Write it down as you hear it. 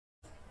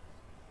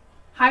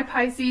Hi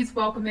Pisces,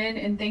 welcome in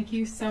and thank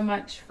you so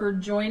much for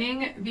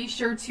joining. Be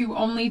sure to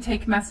only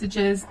take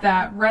messages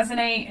that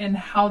resonate and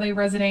how they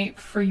resonate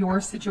for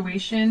your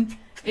situation.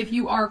 If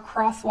you are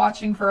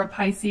cross-watching for a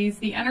Pisces,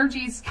 the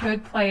energies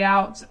could play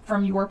out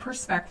from your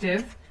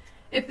perspective.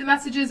 If the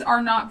messages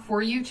are not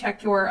for you,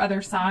 check your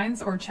other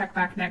signs or check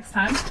back next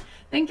time.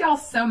 Thank y'all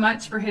so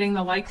much for hitting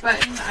the like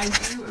button. I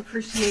do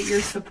appreciate your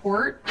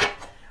support.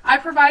 I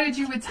provided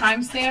you with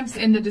timestamps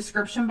in the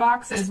description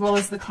box as well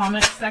as the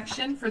comment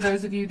section for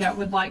those of you that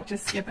would like to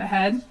skip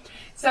ahead.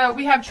 So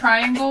we have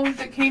triangle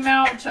that came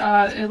out.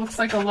 It looks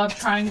like a love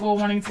triangle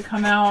wanting to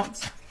come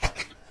out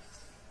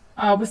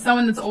with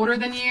someone that's older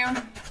than you.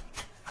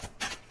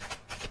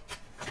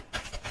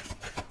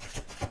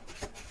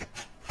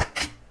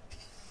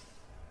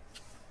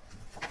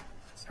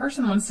 This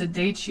person wants to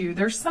date you.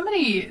 There's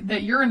somebody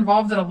that you're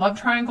involved in a love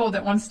triangle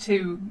that wants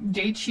to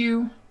date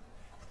you.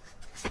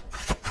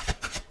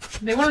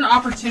 They want an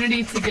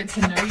opportunity to get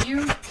to know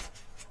you.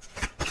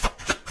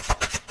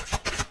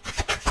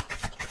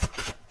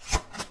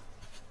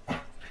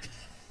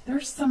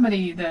 There's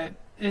somebody that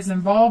is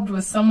involved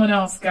with someone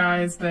else,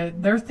 guys,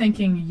 but they're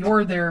thinking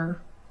you're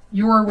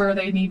where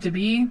they need to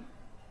be.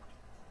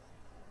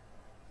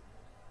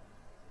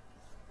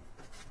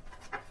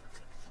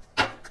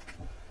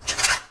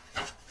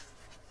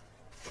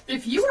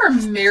 If you are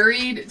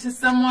married to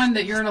someone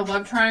that you're in a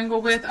love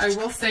triangle with, I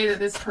will say that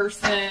this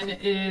person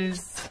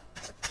is...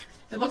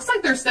 It looks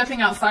like they're stepping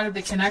outside of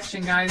the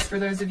connection, guys, for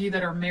those of you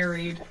that are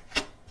married.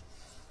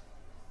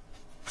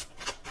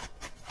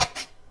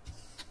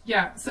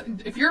 Yeah, so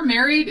if you're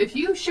married, if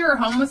you share a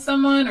home with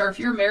someone, or if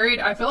you're married,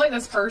 I feel like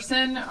this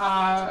person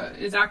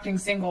is acting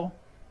single.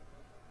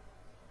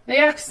 They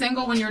act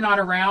single when you're not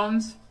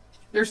around.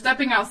 They're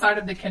stepping outside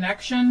of the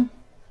connection.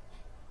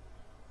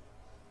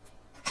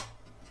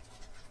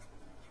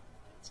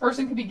 This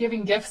person could be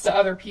giving gifts to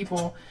other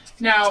people.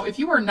 Now, if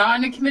you are not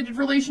in a committed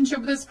relationship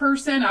with this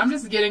person, I'm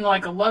just getting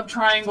like a love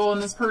triangle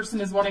and this person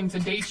is wanting to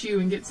date you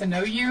and get to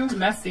know you.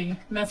 Messy,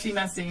 messy,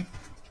 messy.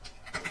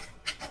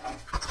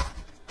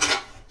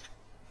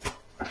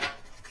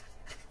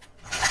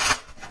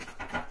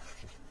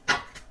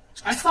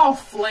 I saw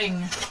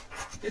fling.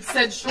 It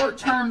said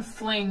short-term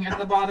fling at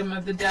the bottom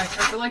of the deck.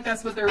 I feel like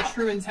that's what their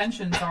true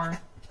intentions are.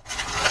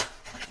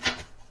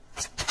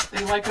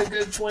 They like a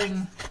good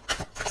fling.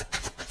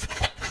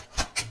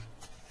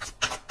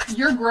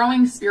 You're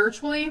growing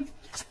spiritually.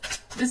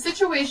 The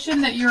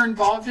situation that you're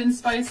involved in,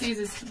 Pisces,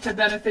 is to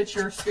benefit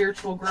your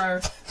spiritual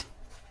growth.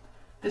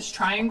 This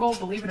triangle,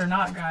 believe it or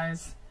not,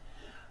 guys.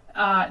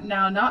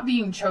 Now, not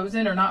being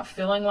chosen or not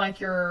feeling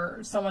like you're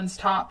someone's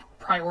top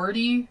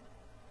priority,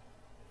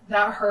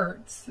 that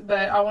hurts.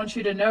 But I want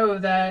you to know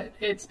that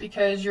it's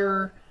because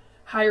your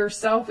higher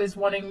self is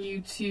wanting you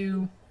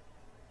to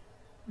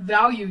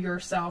value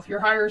yourself. Your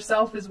higher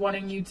self is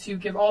wanting you to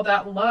give all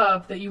that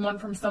love that you want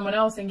from someone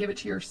else and give it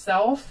to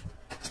yourself.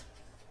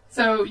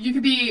 So you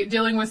could be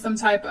dealing with some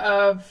type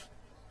of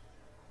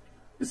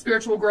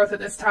spiritual growth at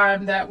this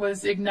time that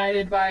was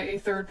ignited by a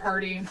third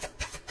party.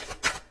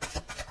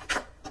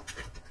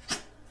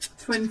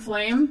 Twin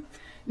flame.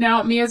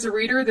 Now, me as a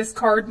reader, this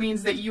card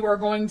means that you are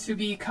going to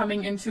be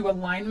coming into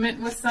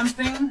alignment with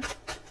something.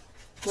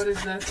 What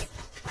is this?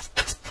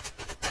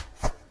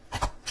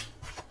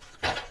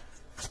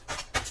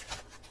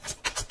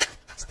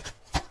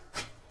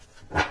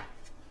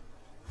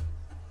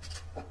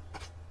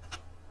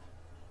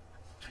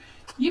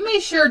 You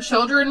may share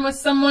children with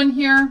someone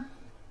here.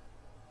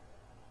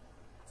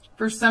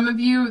 For some of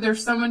you,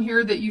 there's someone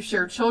here that you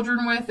share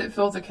children with that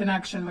feels a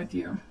connection with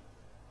you.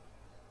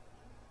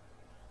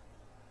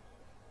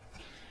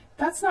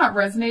 That's not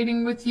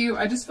resonating with you.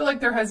 I just feel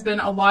like there has been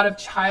a lot of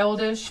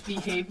childish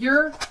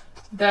behavior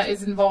that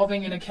is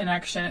involving in a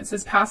connection. It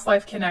says past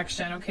life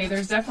connection. Okay,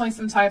 there's definitely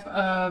some type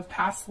of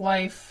past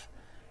life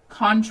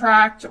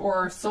contract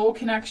or soul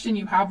connection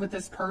you have with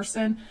this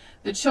person.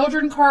 The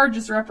children card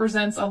just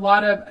represents a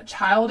lot of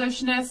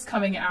childishness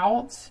coming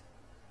out,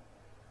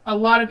 a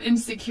lot of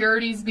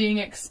insecurities being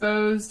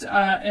exposed,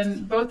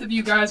 and both of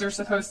you guys are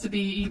supposed to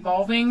be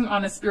evolving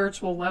on a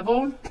spiritual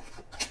level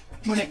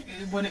when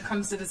it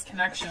comes to this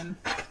connection.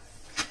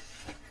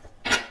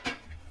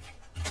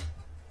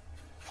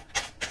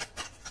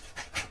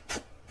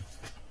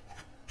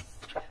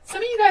 Some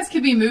of you guys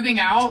could be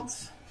moving out.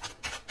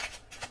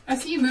 I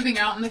see you moving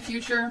out in the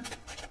future.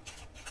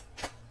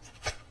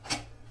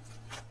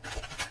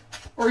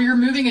 Or you're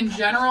moving in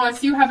general. I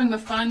see you having the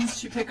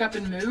funds to pick up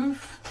and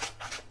move.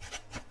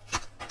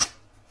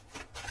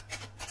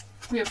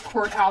 We have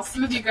courthouse.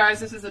 Some of you guys,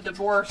 this is a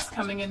divorce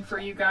coming in for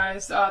you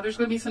guys. There's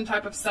going to be some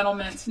type of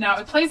settlement. Now,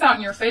 it plays out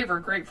in your favor,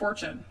 great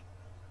fortune.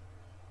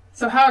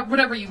 So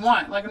whatever you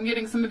want. Like I'm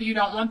getting some of you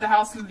don't want the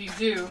house, some of you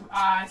do.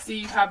 I see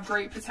you have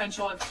great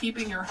potential of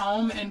keeping your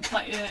home and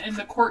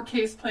the court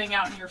case playing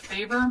out in your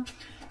favor.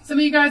 Some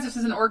of you guys, this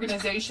is an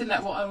organization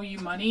that will owe you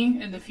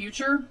money in the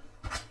future.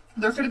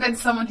 There could have been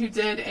someone who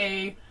did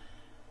a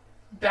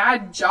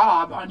bad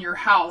job on your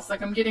house.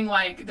 Like I'm getting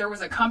like there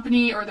was a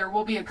company or there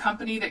will be a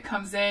company that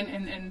comes in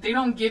and they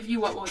don't give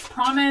you what was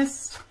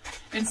promised.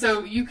 And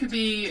so you could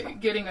be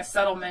getting a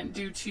settlement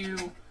due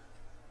to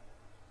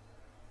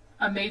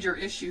a major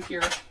issue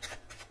here,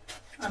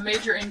 a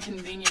major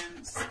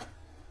inconvenience.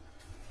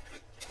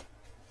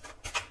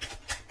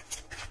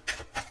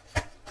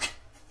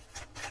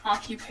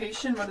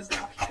 Occupation, what is the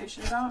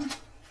occupation about?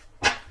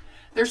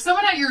 There's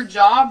someone at your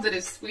job that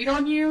is sweet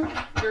on you.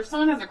 There's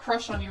someone that has a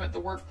crush on you at the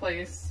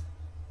workplace.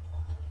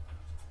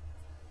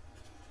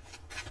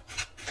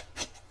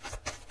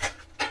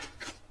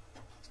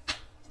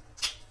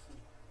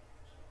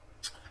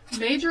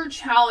 Major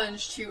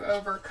challenge to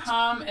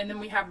overcome, and then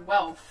we have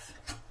wealth.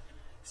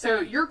 So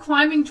you're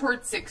climbing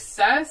towards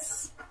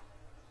success.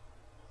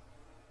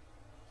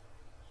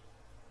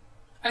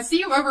 I see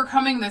you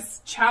overcoming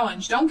this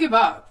challenge. Don't give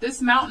up.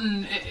 This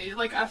mountain,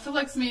 like, I feel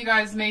like some of you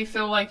guys may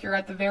feel like you're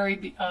at the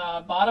very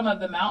bottom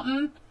of the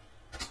mountain,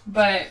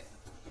 but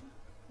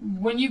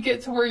when you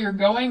get to where you're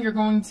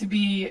going to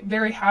be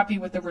very happy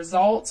with the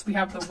results. We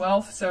have the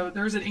wealth, so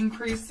there's an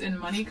increase in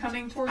money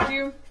coming towards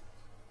you.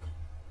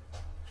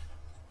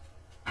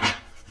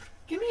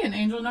 Give me an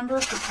angel number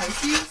for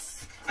Pisces.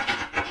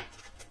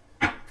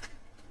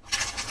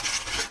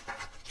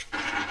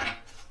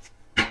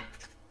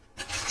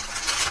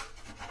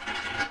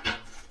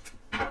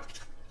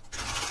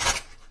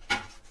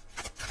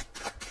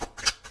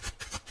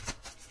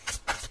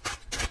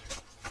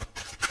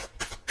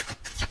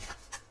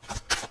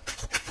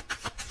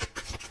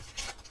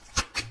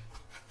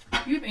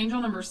 You have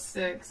angel number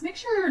 6. Make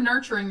sure you're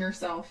nurturing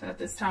yourself at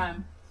this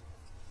time.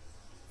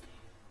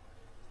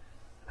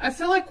 I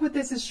feel like what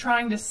this is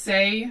trying to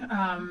say,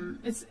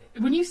 it's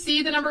when you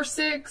see the number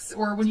 6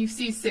 or when you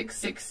see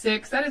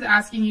 666, that is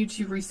asking you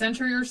to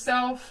recenter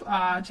yourself,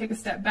 take a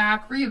step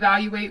back,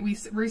 reevaluate,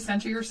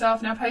 recenter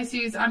yourself. Now,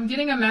 Pisces, I'm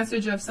getting a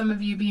message of some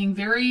of you being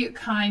very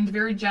kind,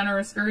 very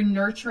generous, very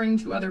nurturing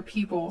to other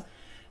people.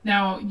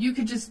 Now, you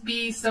could just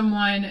be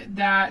someone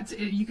that,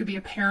 you could be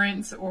a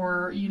parent,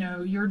 or, you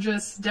know, you're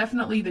just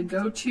definitely the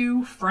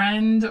go-to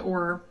friend,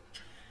 or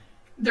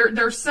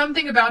there's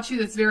something about you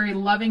that's very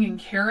loving and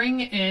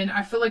caring, and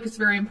I feel like it's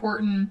very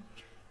important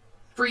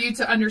for you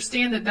to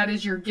understand that that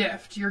is your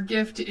gift. Your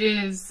gift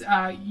is,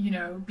 you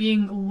know,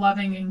 being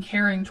loving and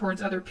caring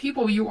towards other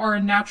people. You are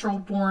a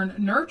natural-born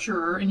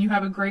nurturer, and you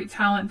have a great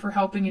talent for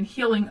helping and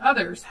healing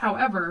others.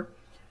 However,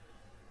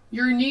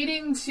 you're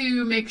needing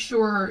to make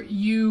sure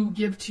you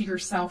give to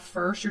yourself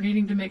first. You're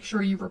needing to make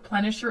sure you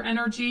replenish your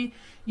energy.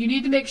 You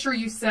need to make sure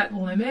you set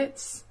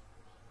limits,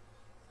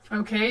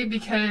 okay?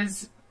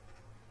 Because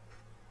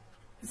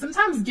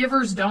sometimes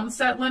givers don't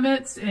set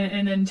limits,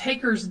 and then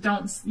takers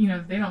don't, you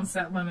know, they don't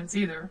set limits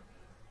either.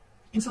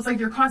 And so it's like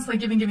you're constantly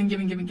giving.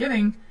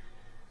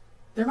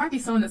 There might be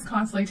someone that's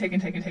constantly taking.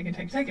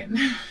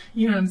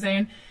 You know what I'm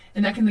saying?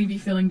 And that can leave you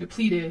feeling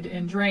depleted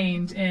and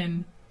drained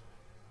and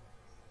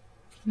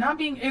not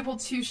being able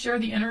to share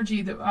the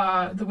energy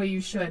the way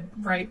you should,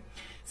 right?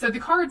 So the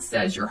card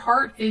says your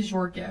heart is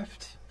your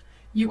gift.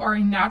 You are a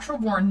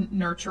natural-born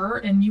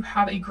nurturer, and you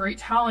have a great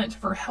talent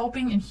for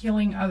helping and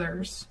healing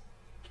others.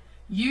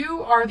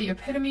 You are the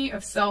epitome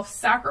of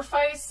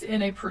self-sacrifice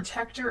and a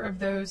protector of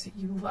those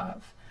you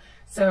love.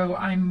 So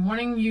I'm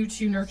wanting you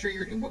to nurture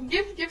your,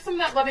 give some of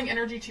that loving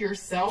energy to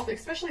yourself,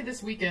 especially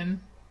this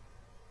weekend.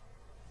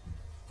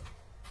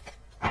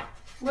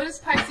 What does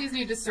Pisces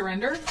need to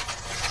surrender?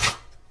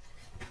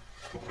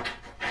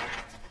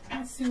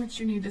 Let's see what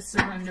you need to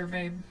surrender,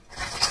 babe.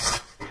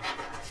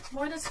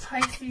 What does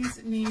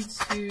Pisces need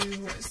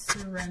to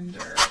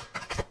surrender?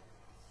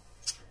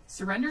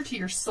 Surrender to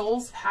your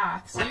soul's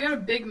path. So you got a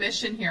big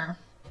mission here.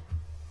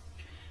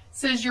 It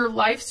says your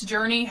life's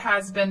journey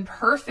has been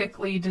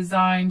perfectly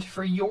designed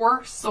for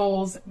your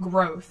soul's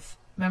growth.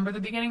 Remember the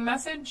beginning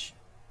message?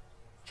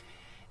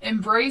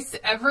 Embrace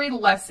every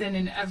lesson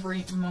in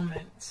every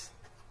moment.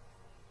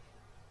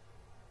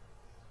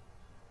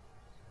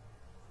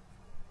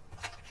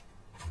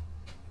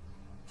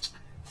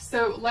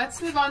 So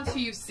let's move on to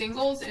you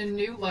singles and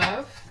new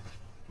love.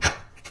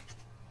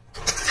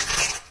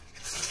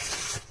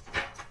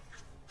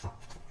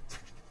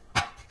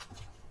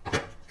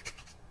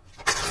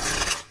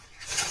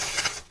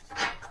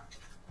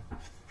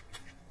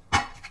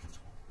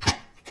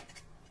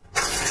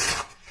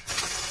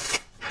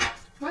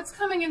 What's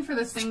coming in for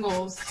the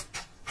singles?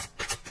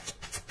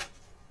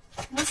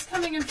 What's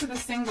coming in for the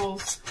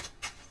singles?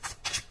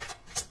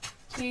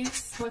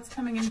 Please, what's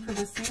coming in for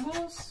the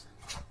singles?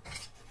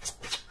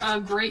 A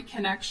great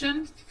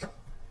connection.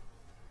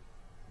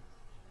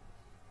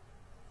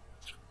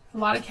 A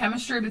lot of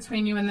chemistry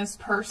between you and this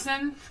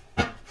person.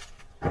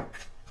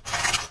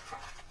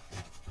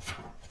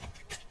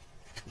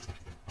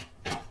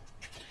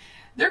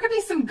 There could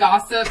be some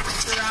gossip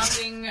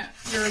surrounding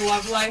your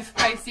love life,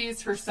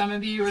 Pisces, for some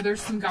of you, or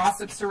there's some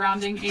gossip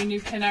surrounding a new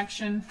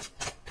connection.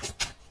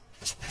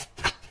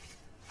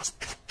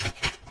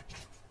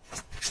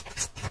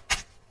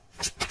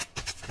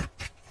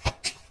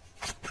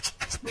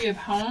 We have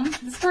home.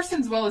 This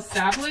person's well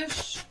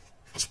established.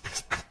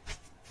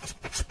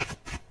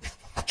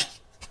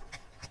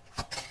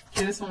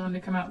 Okay, this one wanted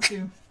to come out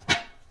too.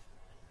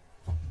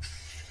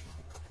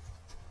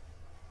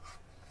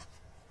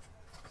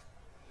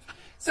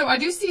 So I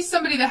do see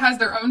somebody that has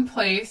their own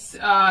place.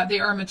 They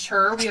are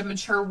mature. We have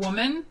mature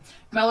woman,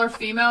 male or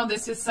female.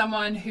 This is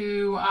someone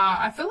who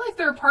I feel like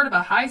they're part of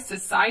a high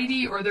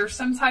society, or there's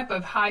some type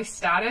of high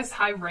status,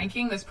 high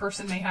ranking this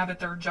person may have at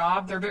their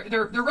job.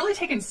 They're really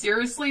taken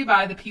seriously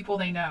by the people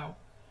they know.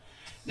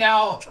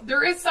 Now,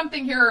 there is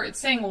something here. It's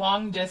saying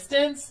long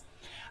distance.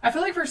 I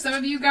feel like for some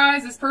of you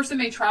guys, this person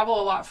may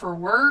travel a lot for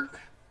work.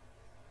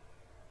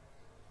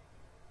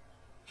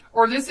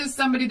 Or this is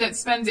somebody that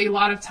spends a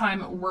lot of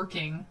time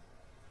working.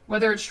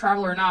 Whether it's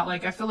travel or not,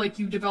 like I feel like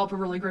you develop a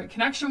really great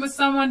connection with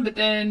someone, but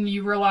then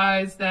you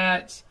realize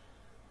that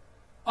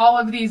all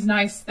of these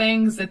nice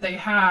things that they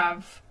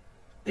have,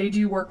 they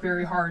do work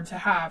very hard to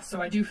have.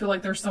 So I do feel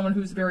like there's someone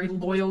who's very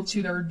loyal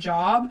to their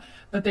job,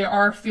 but they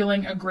are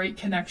feeling a great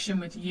connection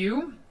with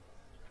you.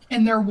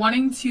 And they're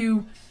wanting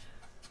to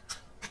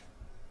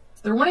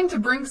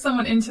bring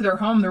someone into their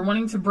home. They're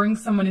wanting to bring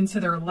someone into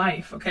their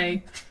life,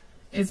 okay,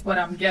 is what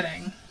I'm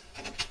getting.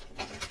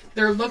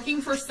 They're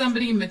looking for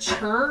somebody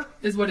mature,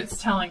 is what it's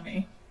telling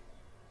me.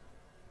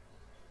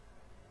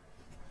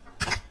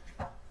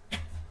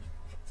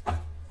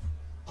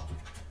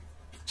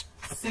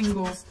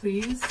 Singles,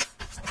 please.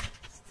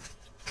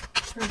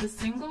 For the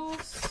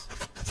singles.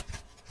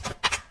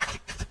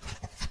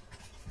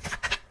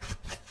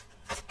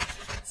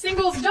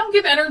 Singles, don't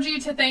give energy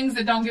to things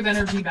that don't give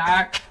energy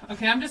back.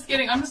 Okay, I'm just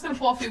going to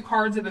pull a few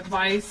cards of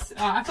advice.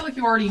 I feel like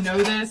you already know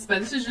this, but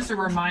this is just a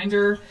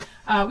reminder.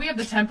 We have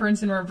the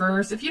Temperance in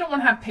reverse. If you don't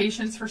want to have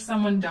patience for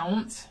someone,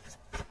 don't.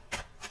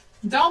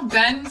 Don't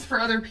bend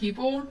for other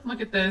people. Look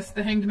at this,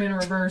 the Hanged Man in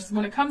reverse.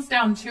 When it comes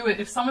down to it,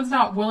 if someone's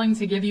not willing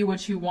to give you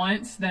what you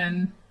want,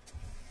 then,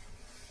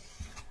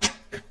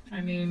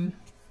 I mean,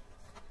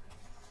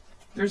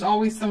 there's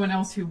always someone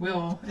else who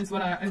will, is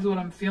what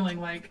I'm feeling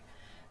like.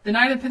 The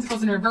Knight of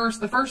Pentacles in reverse,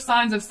 the first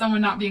signs of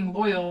someone not being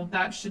loyal,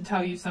 that should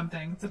tell you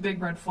something. It's a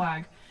big red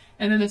flag.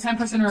 And then the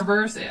Temperance in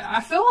reverse,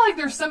 I feel like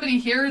there's somebody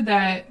here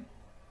that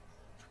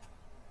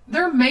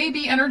there may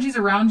be energies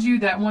around you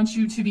that want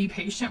you to be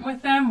patient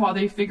with them while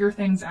they figure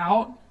things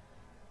out,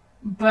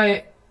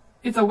 but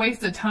it's a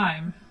waste of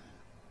time.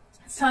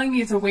 It's telling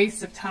me it's a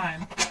waste of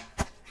time,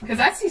 because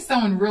I see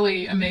someone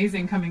really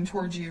amazing coming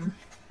towards you.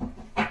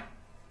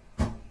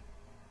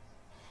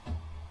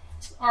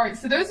 All right,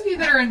 so those of you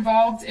that are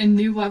involved in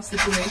new love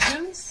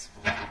situations,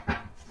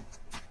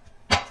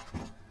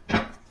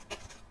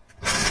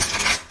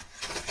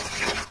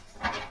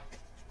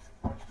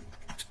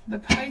 the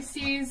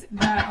Pisces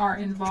that are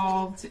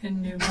involved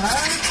in new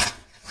love,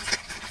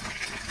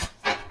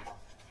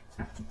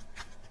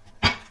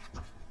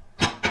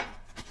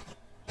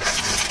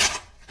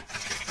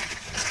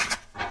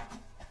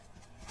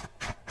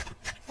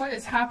 what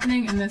is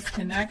happening in this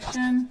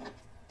connection?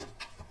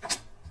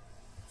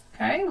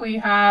 Okay, we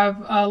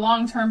have a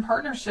long-term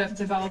partnership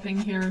developing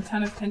here.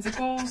 Ten of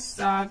Pentacles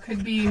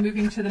could be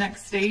moving to the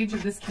next stage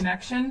of this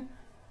connection,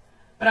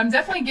 but I'm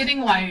definitely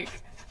getting like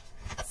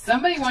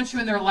somebody wants you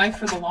in their life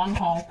for the long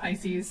haul,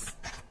 Pisces.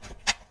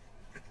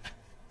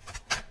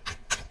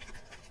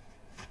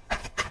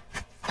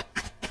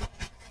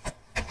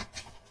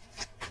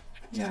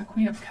 Yeah,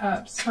 Queen of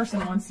Cups. This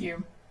person wants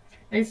you.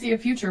 They see a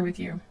future with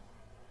you.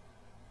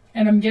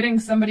 And I'm getting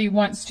somebody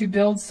wants to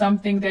build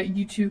something that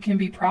you two can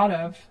be proud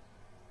of.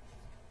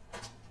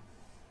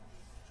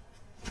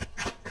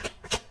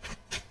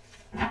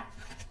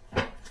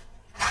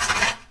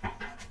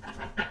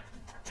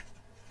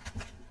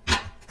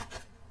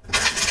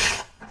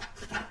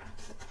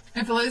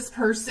 I feel like this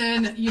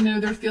person, you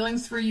know, their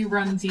feelings for you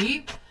run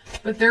deep,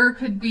 but there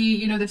could be,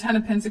 you know, the Ten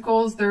of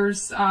Pentacles,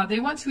 there's, they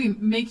want to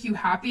make you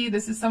happy.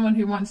 This is someone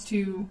who wants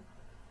to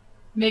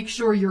make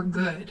sure you're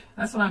good.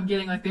 That's what I'm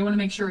getting. Like, they want to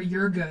make sure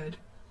you're good.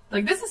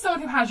 Like, this is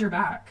someone who has your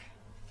back.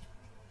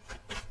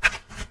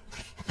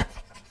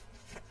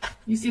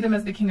 You see them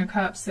as the King of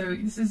Cups, so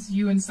this is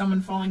you and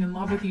someone falling in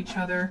love with each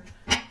other.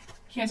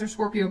 Cancer,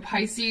 Scorpio,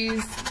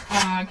 Pisces,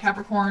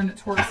 Capricorn,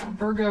 Taurus,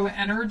 Virgo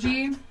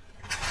energy.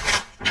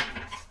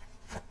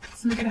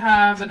 So we could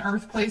have an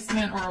earth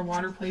placement or a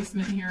water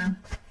placement here.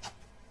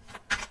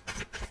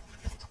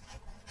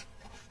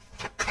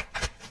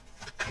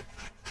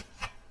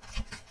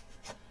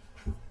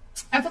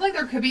 I feel like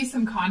there could be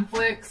some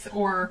conflicts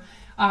or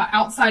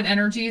outside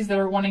energies that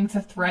are wanting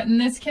to threaten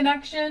this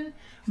connection,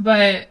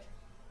 but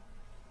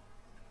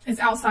it's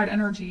outside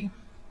energy.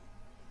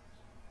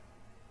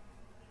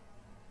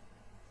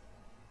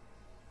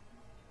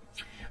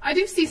 I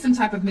do see some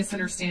type of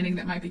misunderstanding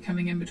that might be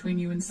coming in between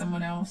you and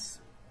someone else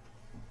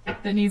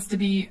that needs to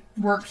be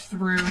worked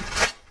through.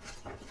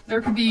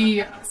 There could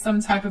be some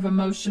type of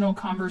emotional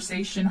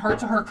conversation,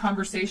 heart-to-heart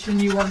conversation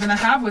you are going to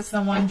have with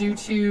someone due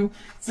to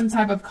some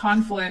type of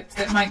conflict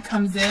that might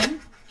comes in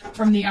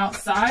from the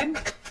outside.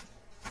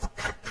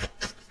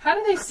 How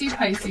do they see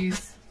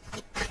Pisces?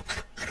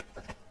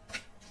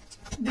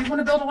 They want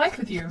to build a life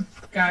with you,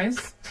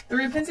 guys.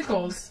 Three of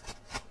Pentacles.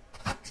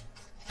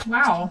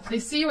 Wow, they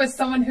see you as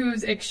someone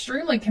who's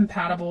extremely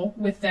compatible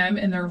with them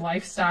in their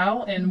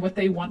lifestyle and what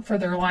they want for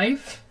their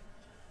life.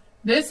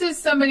 This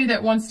is somebody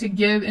that wants to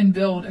give and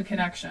build a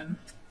connection.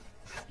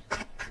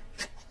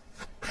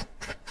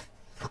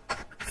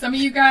 Some of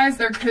you guys,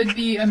 there could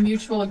be a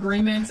mutual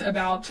agreement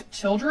about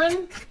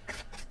children.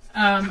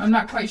 I'm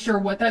not quite sure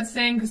what that's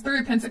saying, because Three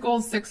of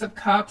Pentacles, Six of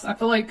Cups, I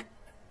feel like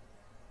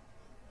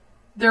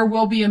there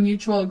will be a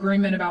mutual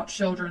agreement about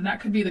children.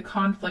 That could be the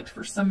conflict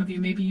for some of you.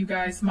 Maybe you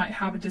guys might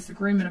have a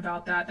disagreement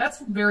about that.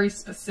 That's very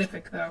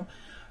specific, though.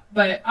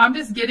 But I'm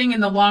just getting in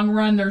the long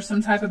run, there's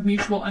some type of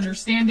mutual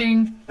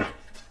understanding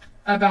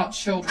about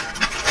children.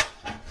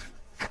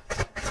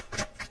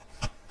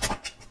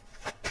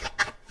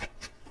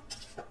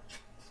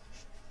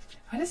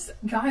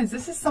 Guys,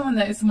 this is someone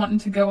that is wanting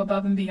to go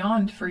above and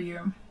beyond for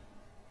you.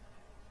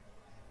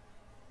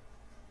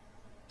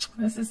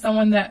 This is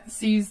someone that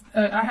sees,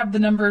 I have the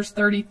numbers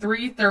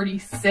 33,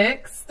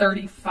 36,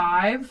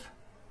 35,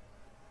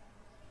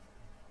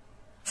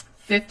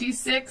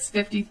 56,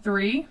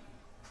 53,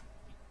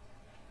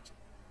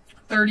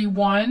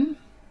 31.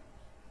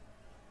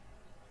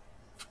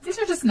 These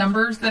are just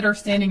numbers that are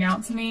standing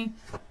out to me.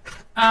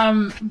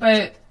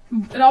 But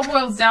it all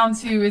boils down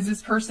to, is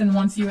this person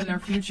wants you in their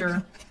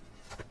future.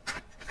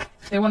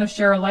 They want to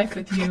share a life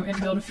with you and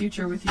build a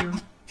future with you.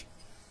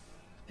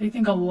 They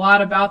think a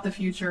lot about the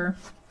future.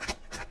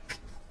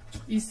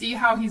 You see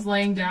how he's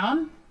laying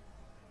down?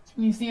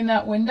 Can you see in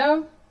that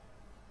window?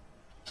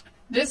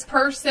 This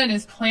person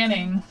is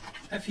planning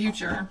a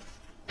future.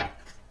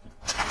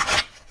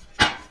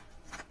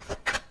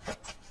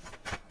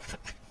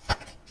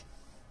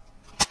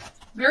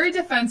 Very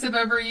defensive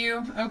over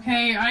you,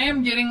 okay? I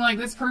am getting like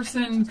this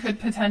person could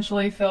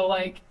potentially feel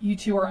like you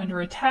two are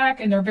under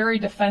attack, and they're very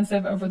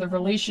defensive over the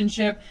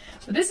relationship.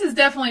 But this is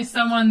definitely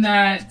someone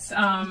that,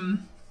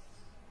 I'm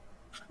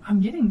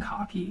getting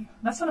cocky.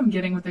 That's what I'm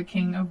getting with the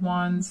King of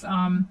Wands.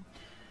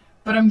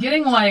 But I'm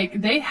getting like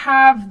they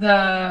can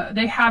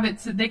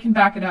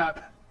back it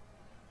up.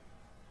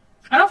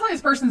 I don't feel like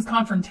this person's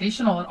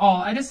confrontational at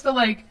all. I just feel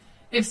like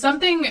if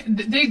something,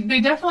 they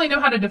definitely know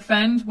how to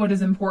defend what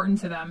is important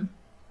to them.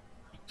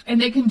 And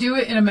they can do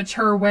it in a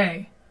mature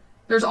way.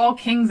 There's all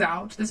kings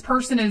out. This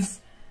person is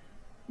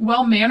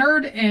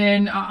well-mannered,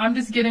 and I'm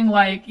just getting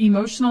like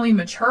emotionally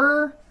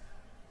mature.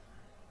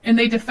 And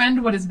they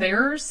defend what is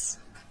theirs.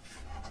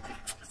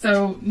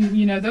 So,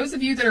 you know, those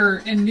of you that are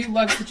in new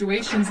love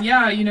situations,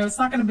 yeah, you know, it's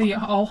not going to be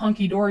all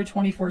hunky-dory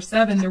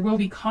 24/7. There will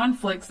be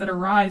conflicts that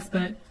arise,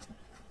 but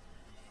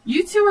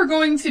you two are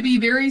going to be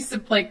very,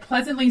 like,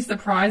 pleasantly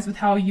surprised with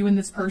how you and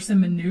this person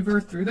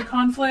maneuver through the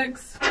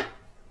conflicts.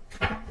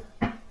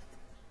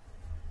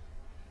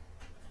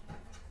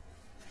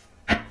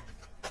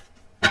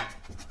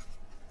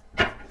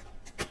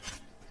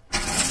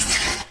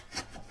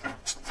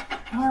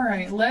 All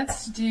right,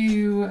 let's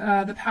do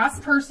the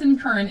past person,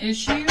 current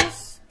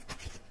issues.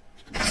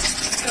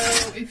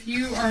 So if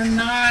you are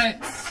not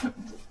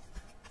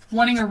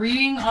wanting a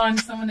reading on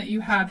someone that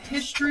you have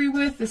history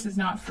with, this is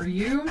not for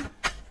you.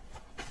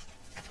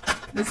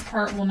 This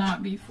part will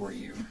not be for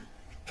you.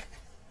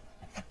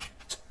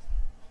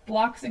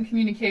 Blocks in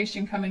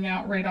communication coming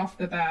out right off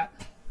the bat.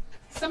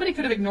 Somebody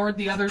could have ignored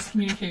the other's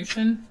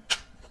communication.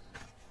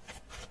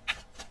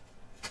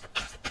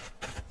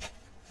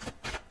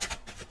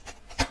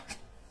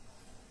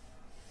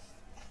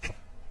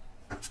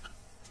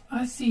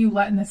 I see you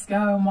letting this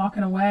go and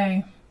walking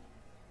away.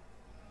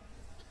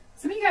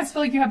 Some of you guys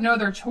feel like you have no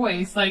other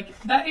choice. Like,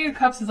 that Eight of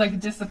Cups is like a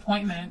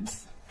disappointment.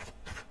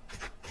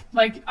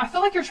 Like, I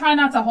feel like you're trying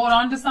not to hold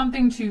on to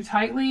something too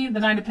tightly, the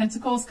Knight of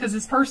Pentacles, because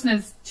this person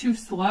is too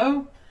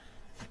slow.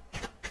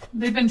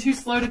 They've been too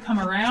slow to come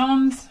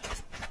around,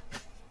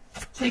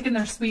 taking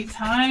their sweet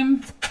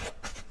time.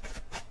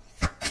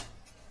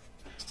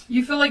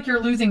 You feel like you're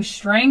losing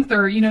strength,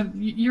 or, you know,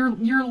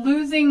 you're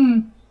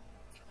losing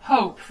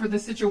hope for the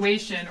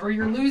situation, or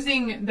you're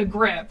losing the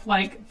grip.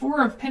 Like,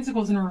 Four of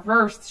Pentacles in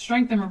reverse,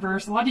 Strength in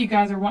reverse. A lot of you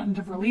guys are wanting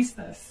to release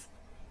this.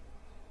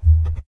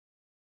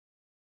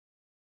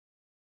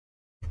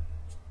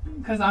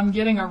 Because I'm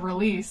getting a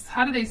release.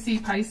 How do they see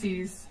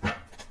Pisces?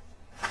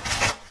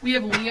 We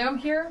have Leo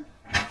here.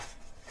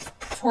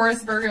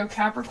 Taurus, Virgo,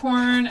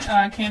 Capricorn,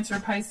 Cancer,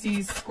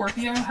 Pisces,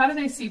 Scorpio. How do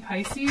they see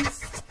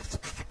Pisces?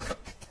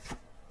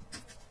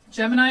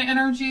 Gemini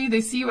energy.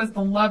 They see you as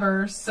the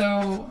lover,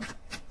 so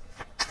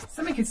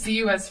somebody could see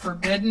you as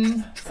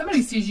forbidden.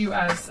 Somebody sees you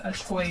as a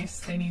choice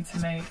they need to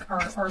make.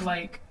 Or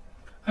like,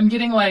 I'm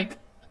getting like,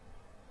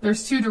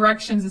 there's two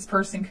directions this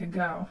person could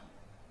go.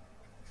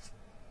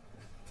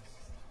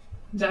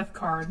 Death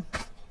card.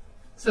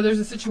 So there's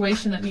a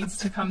situation that needs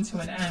to come to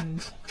an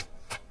end.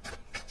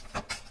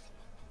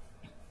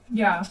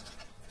 Yeah.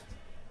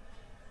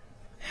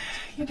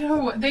 You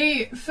know,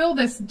 they feel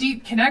this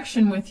deep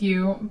connection with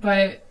you,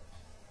 but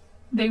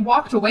they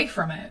walked away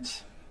from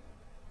it.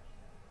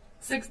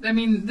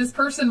 This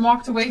person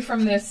walked away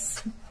from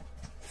this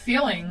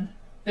feeling,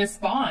 this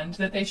bond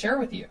that they share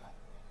with you.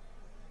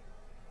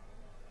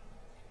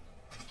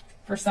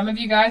 For some of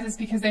you guys, it's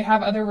because they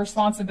have other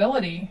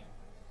responsibility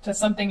to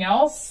something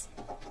else.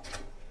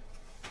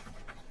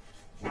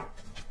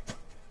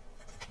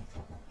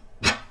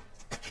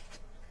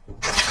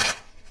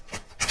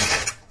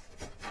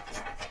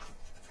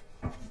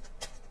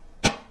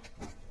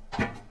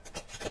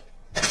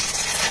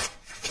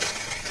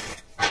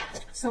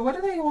 So what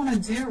do they want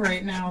to do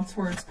right now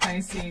towards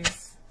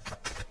Pisces?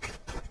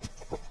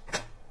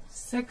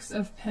 Six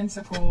of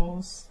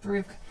Pentacles,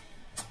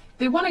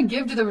 they want to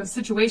give to the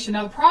situation.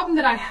 Now, the problem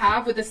that I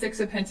have with the Six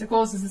of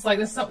Pentacles is it's like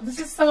this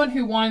is someone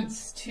who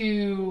wants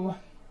to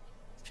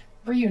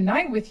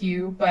reunite with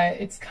you, but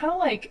it's kind of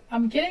like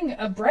I'm getting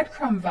a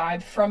breadcrumb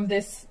vibe from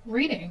this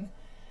reading.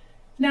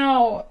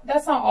 Now,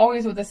 that's not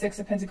always what the Six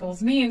of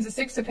Pentacles means. The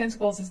Six of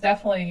Pentacles is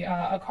definitely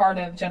a card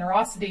of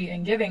generosity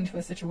and giving to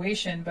a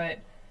situation, but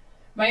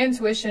my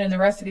intuition and the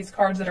rest of these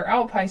cards that are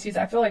out, Pisces,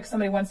 I feel like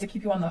somebody wants to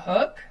keep you on the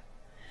hook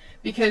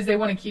because they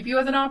want to keep you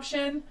as an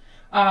option.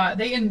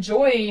 They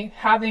enjoy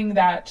having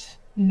that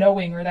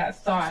knowing or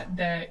that thought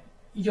that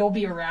you'll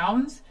be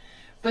around.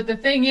 But the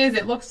thing is,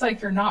 it looks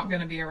like you're not going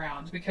to be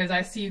around because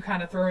I see you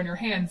kind of throwing your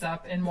hands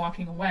up and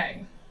walking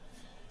away.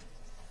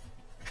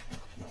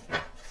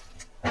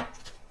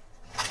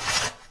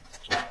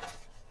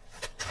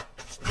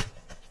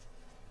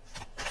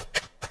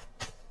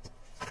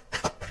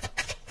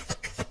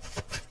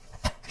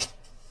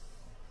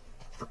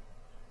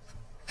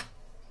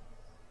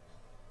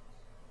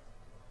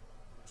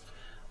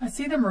 I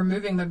see them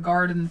removing the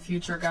guard in the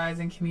future, guys,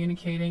 and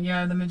communicating.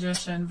 Yeah, the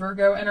Magician,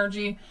 Virgo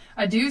energy.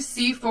 I do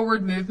see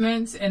forward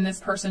movements in this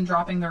person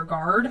dropping their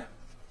guard.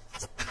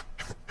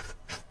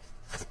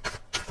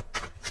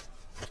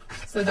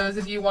 So those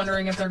of you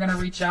wondering if they're going to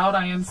reach out,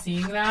 I am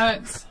seeing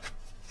that.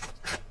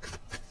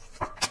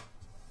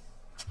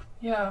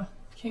 Yeah,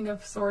 King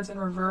of Swords in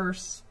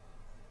reverse.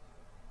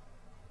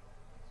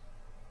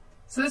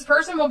 So this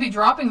person will be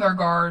dropping their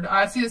guard.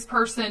 I see this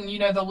person, you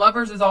know, the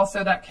Lovers is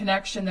also that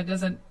connection that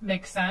doesn't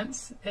make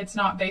sense. It's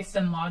not based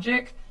in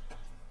logic.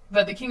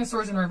 But the King of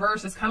Swords in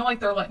reverse is kind of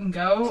like they're letting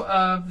go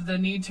of the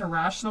need to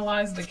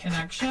rationalize the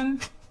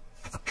connection.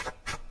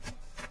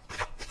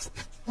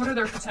 What are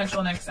their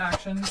potential next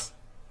actions?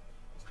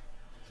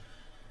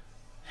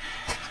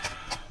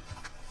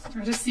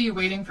 I just see you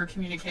waiting for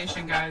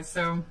communication, guys.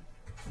 So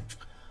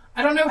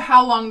I don't know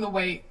how long the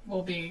wait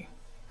will be,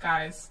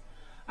 guys.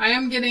 I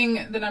am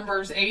getting the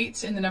numbers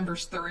 8 and the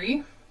numbers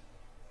 3.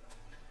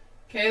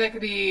 Okay, that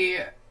could be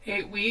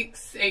 8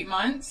 weeks, 8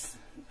 months.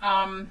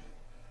 I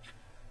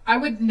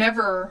would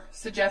never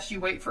suggest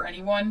you wait for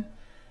anyone.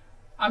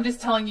 I'm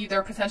just telling you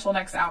their potential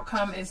next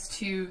outcome is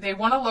they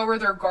want to lower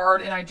their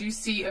guard, and I do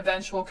see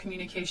eventual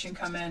communication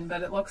come in,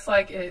 but it looks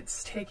like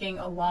it's taking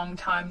a long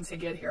time to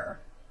get here.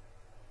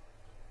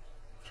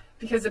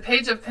 Because the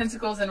Page of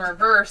Pentacles in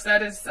reverse,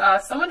 that is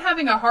someone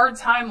having a hard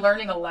time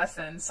learning a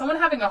lesson. Someone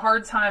having a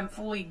hard time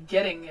fully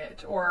getting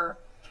it or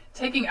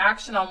taking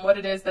action on what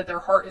it is that their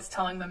heart is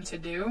telling them to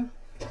do.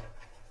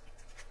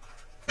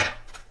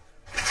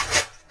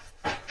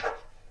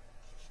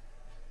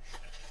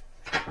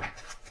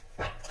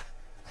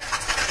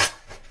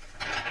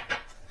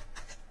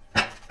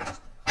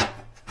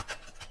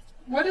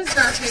 What is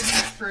their hidden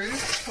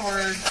truth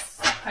towards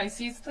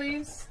Pisces,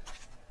 please?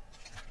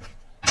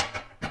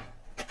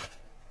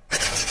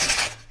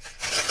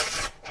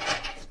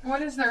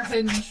 What is their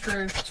hidden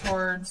truth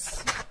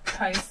towards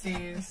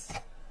Pisces?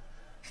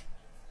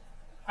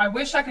 I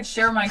wish I could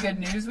share my good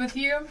news with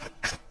you.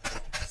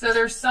 So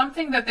there's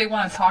something that they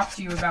want to talk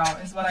to you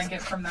about is what I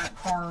get from that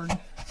card.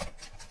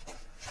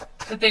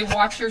 That they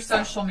watch your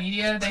social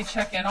media, they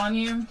check in on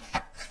you.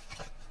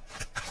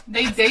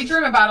 They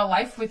daydream about a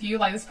life with you.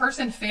 Like this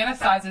person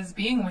fantasizes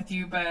being with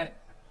you, but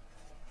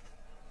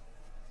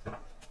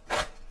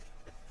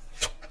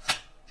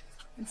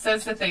it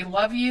says that they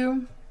love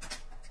you.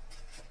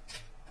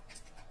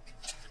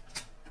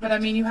 But I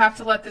mean, you have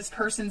to let this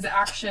person's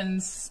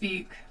actions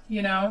speak,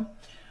 you know?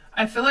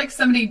 I feel like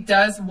somebody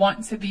does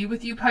want to be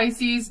with you,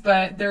 Pisces,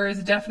 but there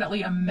is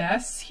definitely a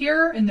mess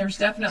here, and there's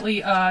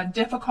definitely a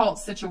difficult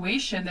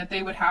situation that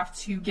they would have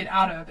to get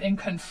out of and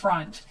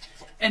confront.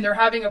 And they're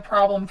having a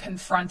problem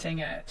confronting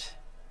it.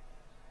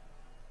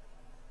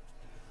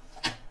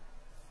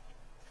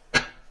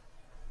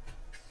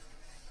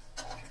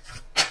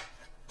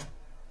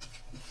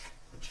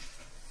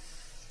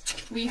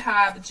 We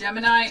have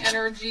Gemini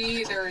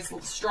energy. There is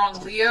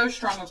strong Leo,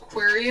 strong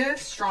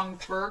Aquarius, strong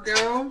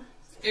Virgo,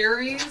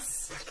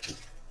 Aries.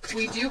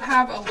 We do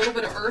have a little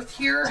bit of earth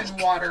here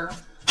and water.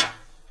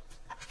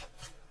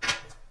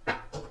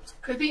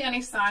 Could be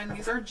any sign.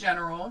 These are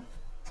general.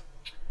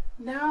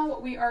 Now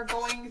we are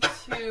going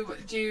to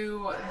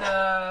do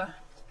the,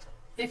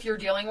 if you're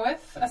dealing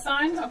with a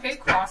sign, okay,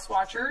 cross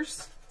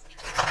watchers.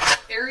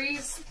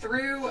 Aries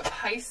through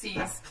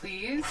Pisces,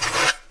 please.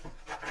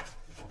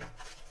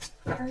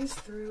 Aries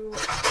through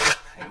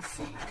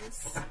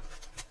Pisces.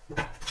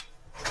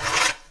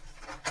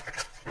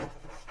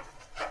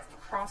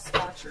 Cross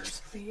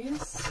watchers,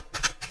 please.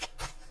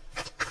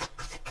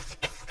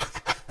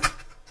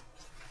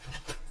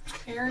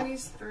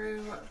 Aries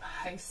through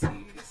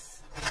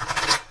Pisces.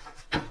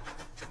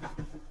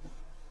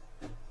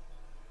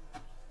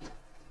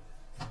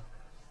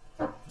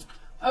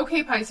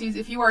 Okay, Pisces,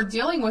 if you are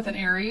dealing with an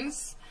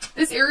Aries,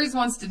 this Aries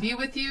wants to be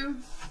with you.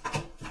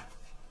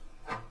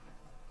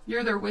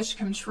 You're their wish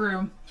come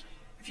true.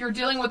 If you're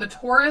dealing with a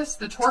Taurus,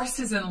 the Taurus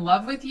is in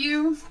love with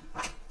you.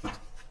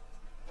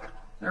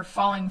 They're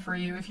falling for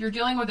you. If you're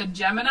dealing with a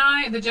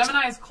Gemini, the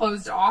Gemini is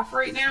closed off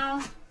right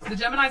now. The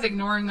Gemini is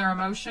ignoring their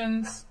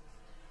emotions.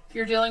 If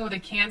you're dealing with a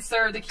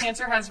Cancer, the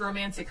Cancer has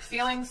romantic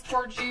feelings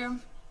towards you.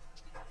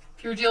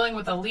 If you're dealing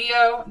with a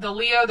Leo, the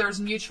Leo, there's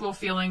mutual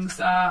feelings.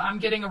 I'm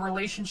getting a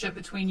relationship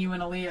between you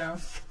and a Leo.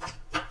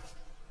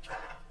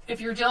 If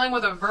you're dealing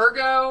with a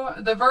Virgo,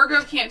 the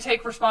Virgo can't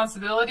take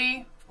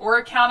responsibility or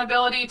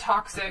accountability.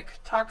 Toxic.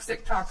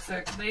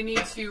 They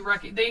need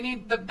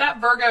to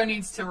that Virgo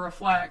needs to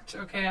reflect.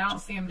 Okay, I don't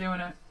see him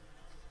doing it.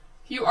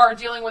 If you are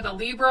dealing with a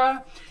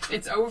Libra,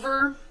 it's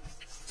over.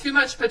 Too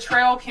much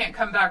betrayal, can't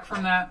come back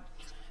from that.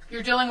 If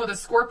you're dealing with a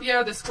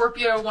Scorpio, the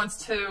Scorpio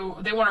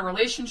they want a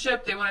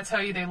relationship. They want to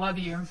tell you they love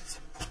you.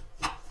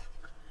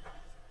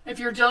 If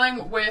you're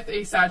dealing with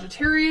a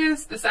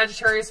Sagittarius, the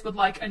Sagittarius would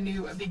like a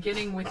new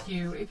beginning with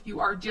you. If you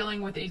are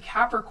dealing with a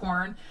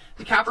Capricorn,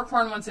 the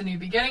Capricorn wants a new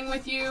beginning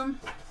with you.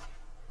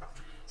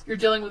 If you're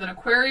dealing with an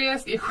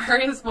Aquarius, the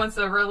Aquarius wants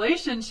a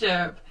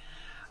relationship.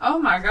 Oh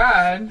my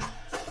God.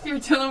 If you're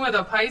dealing with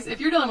a Pisces,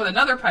 if you're dealing with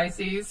another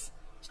Pisces,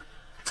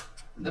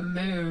 the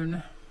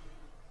Moon,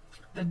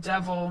 the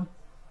Devil.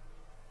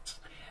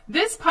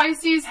 This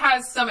Pisces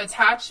has some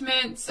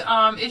attachment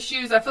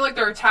issues. I feel like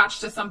they're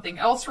attached to something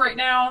else right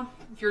now.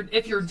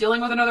 If you're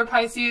dealing with another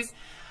Pisces,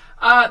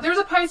 there's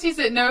a Pisces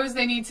that knows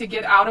they need to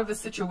get out of the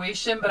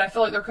situation, but I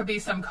feel like there could be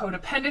some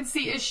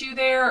codependency issue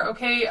there.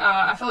 Okay,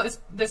 I feel like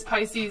this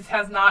Pisces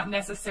has not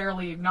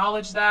necessarily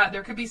acknowledged that.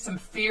 There could be some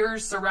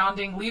fears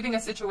surrounding leaving a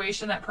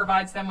situation that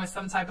provides them with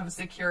some type of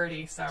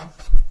security. So.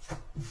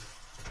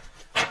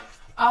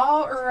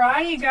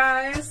 Alrighty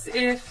guys,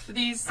 if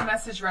these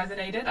messages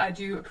resonated, I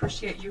do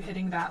appreciate you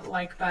hitting that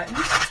like button.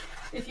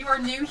 If you are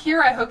new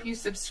here, I hope you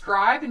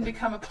subscribe and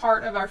become a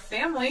part of our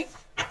family.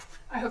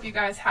 I hope you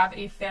guys have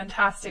a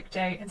fantastic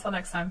day. Until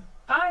next time,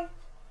 bye.